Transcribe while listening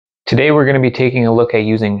Today we're going to be taking a look at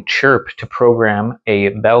using CHIRP to program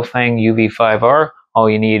a Baofeng UV-5R. All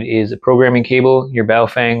you need is a programming cable, your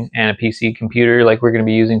Baofeng, and a PC computer like we're going to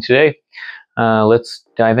be using today. Let's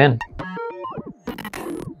dive in.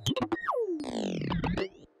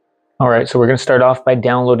 Alright, so we're going to start off by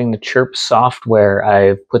downloading the CHIRP software.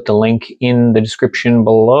 I've put the link in the description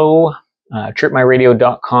below.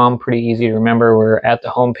 CHIRPMyRadio.com, pretty easy to remember. We're at the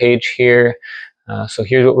home page here. So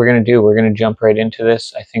here's what we're going to do. We're going to jump right into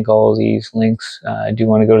this. I think all of these links, I do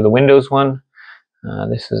want to go to the Windows one.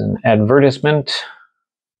 This is an advertisement.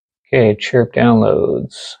 Okay, CHIRP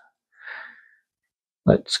downloads.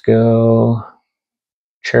 Let's go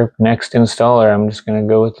CHIRP next installer. I'm just going to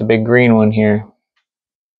go with the big green one here.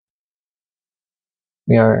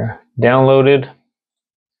 We are downloaded.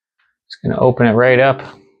 Just going to open it right up.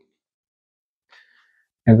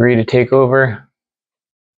 Agree to take over.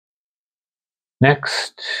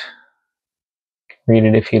 Next. Read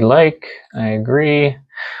it if you'd like. I agree. I'm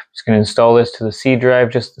just going to install this to the C drive,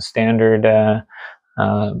 just the standard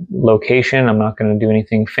location. I'm not going to do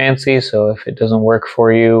anything fancy, so if it doesn't work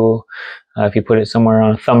for you, if you put it somewhere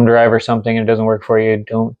on a thumb drive or something and it doesn't work for you,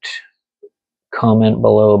 don't comment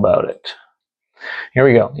below about it. Here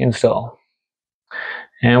we go, install.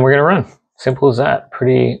 And we're going to run. Simple as that.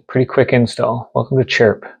 Pretty quick install. Welcome to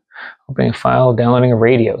CHIRP. Opening a file, downloading a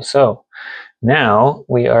radio. So now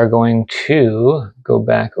we are going to go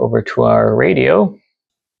back over to our radio.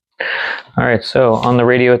 Alright, so on the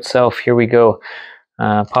radio itself, here we go.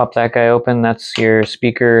 Pop that guy open. That's your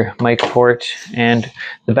speaker mic port. And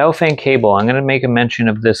the Baofeng cable, I'm going to make a mention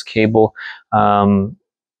of this cable.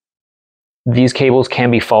 These cables can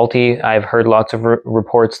be faulty. I've heard lots of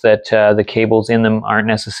reports that the cables in them aren't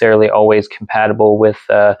necessarily always compatible with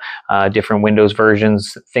different Windows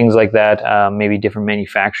versions, things like that, maybe different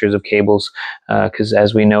manufacturers of cables, because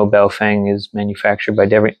as we know, Baofeng is manufactured by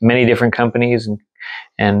many different companies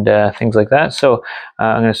and things like that. So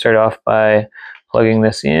I'm going to start off by plugging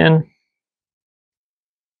this in.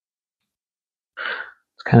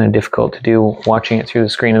 It's kind of difficult to do watching it through the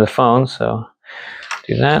screen of the phone, so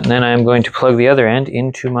do that, and then I'm going to plug the other end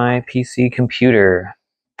into my PC computer.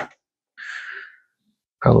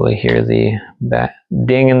 Probably hear the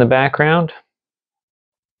ding in the background.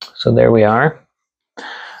 So there we are.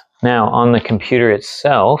 Now on the computer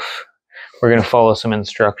itself, we're going to follow some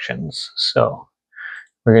instructions. So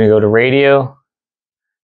we're going to go to radio,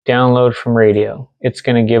 download from radio. It's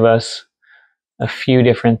going to give us a few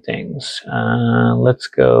different things. Let's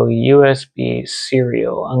go USB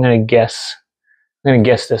serial. I'm going to guess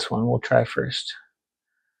this one. We'll try first.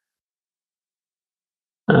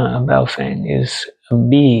 Baofeng is a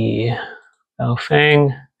B.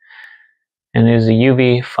 Baofeng. And it is a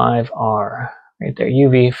UV-5R. Right there.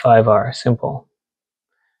 UV-5R. Simple.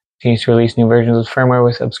 Continues to release new versions of firmware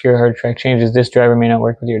with obscure hard track changes. This driver may not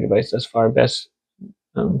work with your device thus far. Best.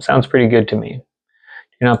 Sounds pretty good to me.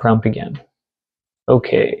 Do not prompt again.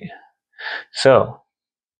 Okay. So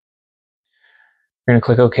we're going to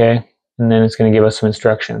click OK. And then it's going to give us some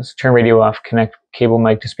instructions. Turn radio off, connect cable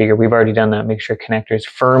mic to speaker. We've already done that. Make sure connector is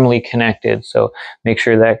firmly connected. So make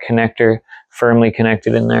sure that connector firmly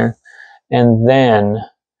connected in there. And then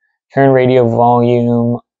turn radio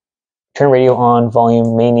on,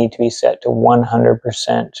 volume may need to be set to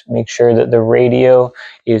 100%. Make sure that the radio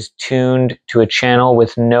is tuned to a channel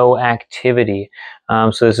with no activity.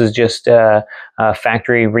 So this is just a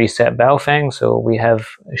factory reset Baofeng, so we have,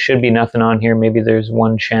 should be nothing on here. Maybe there's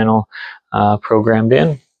one channel programmed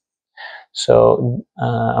in. So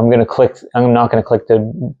I'm not going to click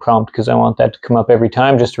the prompt because I want that to come up every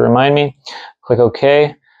time just to remind me. Click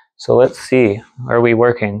OK. So let's see, are we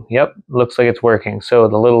working? Yep, looks like it's working. So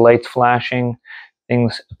the little lights flashing,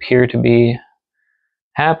 things appear to be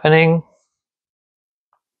happening.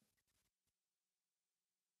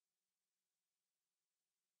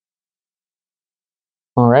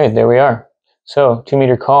 All right, there we are. So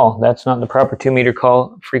 2-meter call, that's not the proper 2-meter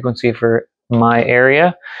call frequency for my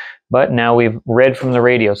area, but now we've read from the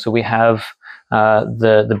radio. So we have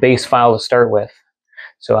the base file to start with.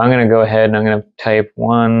 So I'm going to go ahead and I'm going to type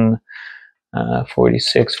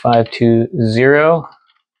 146,520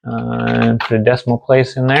 and put a decimal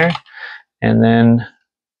place in there, and then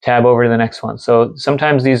tab over to the next one. So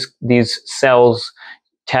sometimes these cells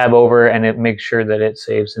tab over and it makes sure that it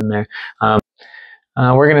saves in there.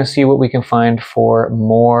 We're going to see what we can find for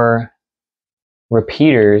more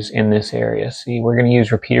repeaters in this area. See, we're going to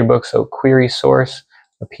use repeater book, so query source,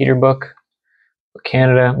 repeater book,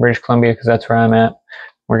 Canada, British Columbia, because that's where I'm at.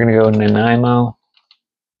 We're going to go Nanaimo.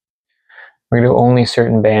 We're going to do only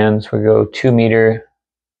certain bands. We go 2-meter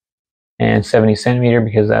and 70 centimeter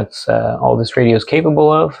because that's all this radio is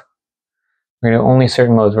capable of. We're going to only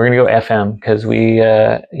certain modes. We're going to go FM because we,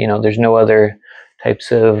 you know, there's no other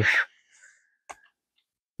types of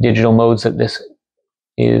digital modes that this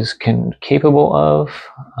is capable of.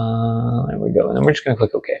 There we go. And then we're just going to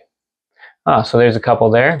click OK. So there's a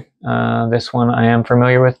couple there. This one I am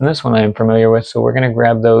familiar with, and this one I am familiar with. So we're going to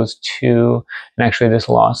grab those two, and actually this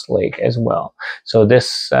Lost Lake as well. So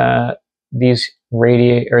this, these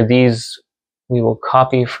we will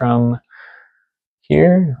copy from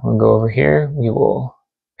here. We'll go over here. We will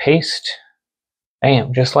paste.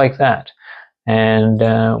 Bam, just like that. And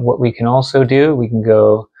what we can also do, we can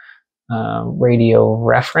go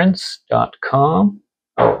radioreference.com.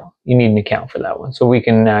 Oh, you need an account for that one. So we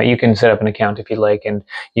can, you can set up an account if you like, and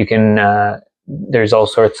you can, there's all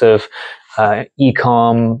sorts of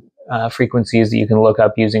e-com frequencies that you can look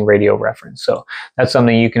up using radio reference. So that's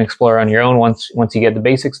something you can explore on your own once you get the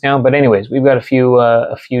basics down. But anyways, we've got a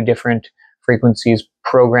few different frequencies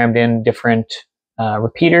programmed in, different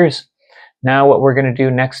repeaters. Now what we're going to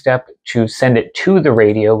do next step to send it to the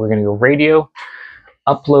radio, we're going to go radio,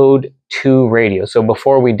 upload to radio. So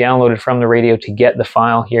before we downloaded from the radio to get the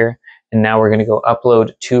file here, and now we're going to go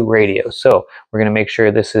upload to radio. So we're going to make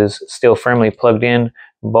sure this is still firmly plugged in,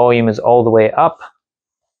 volume is all the way up,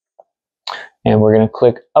 and we're going to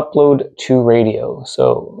click upload to radio.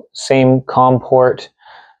 So same COM port.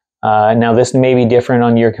 Now this may be different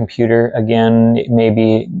on your computer. Again, it may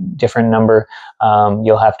be different number.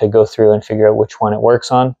 You'll have to go through and figure out which one it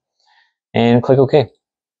works on, and click OK.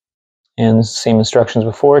 And same instructions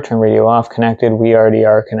before, turn radio off, connected. We already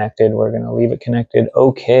are connected. We're going to leave it connected.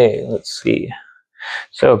 Okay, let's see.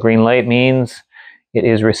 So green light means it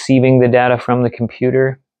is receiving the data from the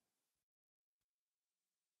computer.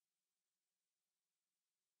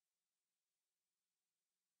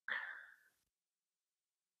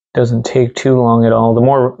 Doesn't take too long at all.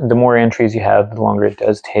 The more entries you have, the longer it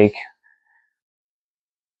does take.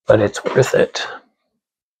 But it's worth it.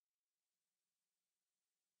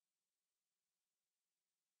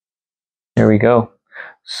 There we go.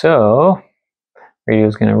 So radio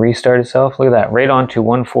is going to restart itself. Look at that, right on to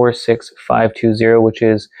 146520, which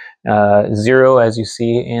is 0 as you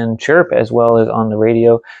see in CHIRP as well as on the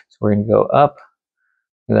radio. So we're going to go up.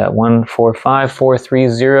 Look at that,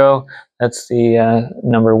 145430. That's the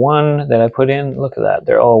number 1 that I put in. Look at that,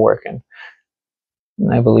 they're all working.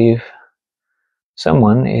 And I believe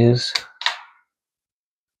someone is,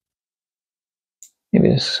 maybe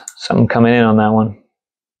there's something coming in on that one.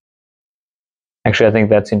 Actually, I think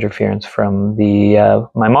that's interference from the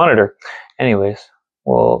my monitor. Anyways,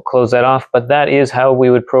 we'll close that off. But that is how we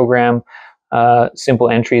would program simple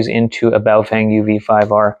entries into a Baofeng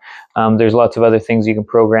UV-5R. There's lots of other things you can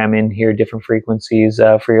program in here, different frequencies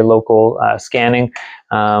for your local scanning.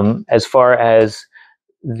 As far as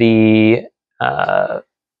the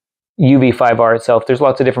UV-5R itself, there's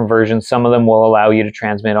lots of different versions. Some of them will allow you to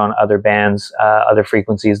transmit on other bands, other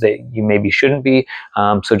frequencies that you maybe shouldn't be.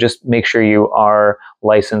 So just make sure you are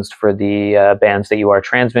licensed for the bands that you are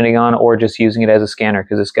transmitting on, or just using it as a scanner,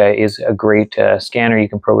 because this guy is a great scanner. You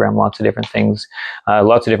can program lots of different things,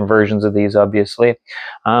 lots of different versions of these, obviously.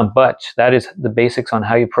 But that is the basics on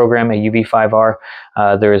how you program a UV-5R.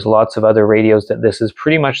 There is lots of other radios that this is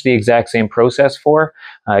pretty much the exact same process for.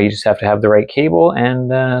 You just have to have the right cable and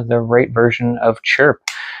the right version of CHIRP.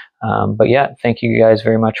 But yeah, thank you guys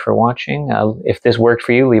very much for watching. If this worked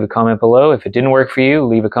for you, leave a comment below. If it didn't work for you,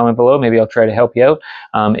 leave a comment below. Maybe I'll try to help you out.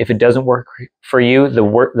 If it doesn't work for you,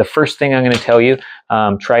 the first thing I'm going to tell you,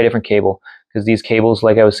 try a different cable. Because these cables,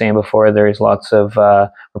 like I was saying before, there's lots of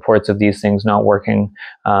reports of these things not working,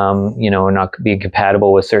 you know, not being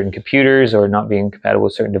compatible with certain computers or not being compatible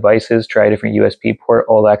with certain devices. Try a different USB port,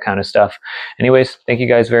 all that kind of stuff. Anyways, thank you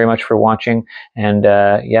guys very much for watching. And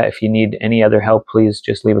yeah, if you need any other help, please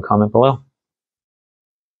just leave a comment below.